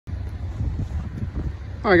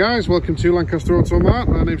Hi guys, welcome to Lancaster Automart.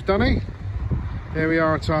 My name's Danny. Here we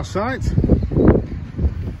are at our site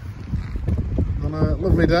on a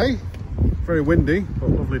lovely day, very windy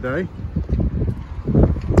but lovely day,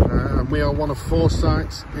 and we are one of 4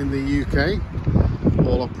 sites in the UK,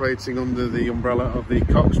 all operating under the umbrella of the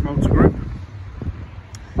Cox Motor Group.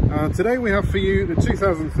 Today we have for you the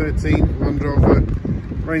 2013 Land Rover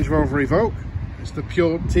Range Rover EVOQUE. It's the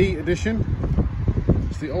Pure T edition.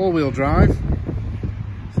 It's the all-wheel drive.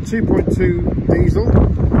 2.2 diesel,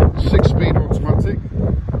 6-speed automatic,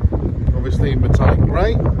 obviously in metallic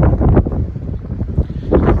grey,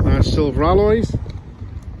 nice silver alloys,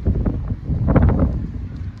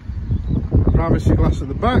 privacy glass at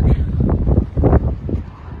the back,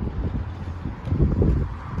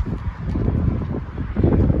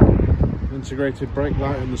 integrated brake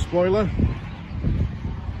light in the spoiler.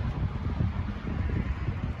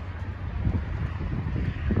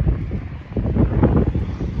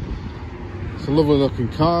 It's a lovely looking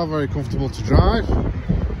car, very comfortable to drive,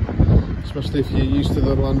 especially if you're used to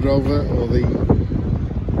the Land Rover or the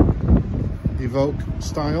EVOQUE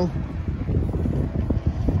style.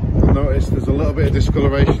 You'll notice there's a little bit of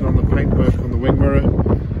discoloration on the paintwork on the wing mirror,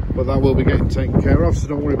 but that will be getting taken care of, so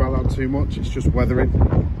don't worry about that too much. It's just weathering.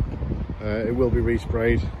 It will be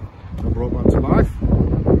resprayed and brought back to life.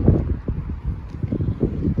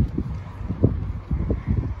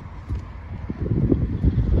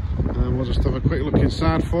 We'll just have a quick look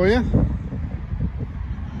inside for you.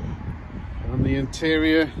 And the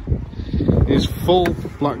interior is full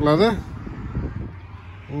black leather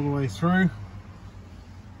all the way through,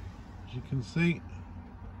 as you can see.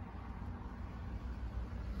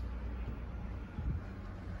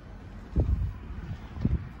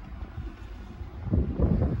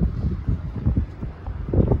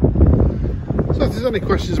 So if there's any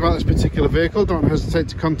questions about this particular vehicle, don't hesitate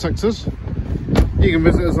to contact us. You can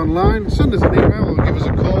visit us online, send us an email or give us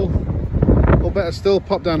a call, or better still,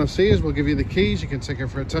 pop down and see us. We'll give you the keys, you can take it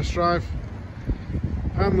for a test drive,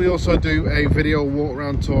 and we also do a video walk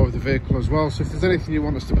around tour of the vehicle as well. So if there's anything you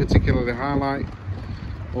want us to particularly highlight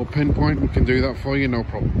or pinpoint, we can do that for you, no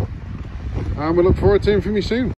problem. And we look forward to hearing from you soon.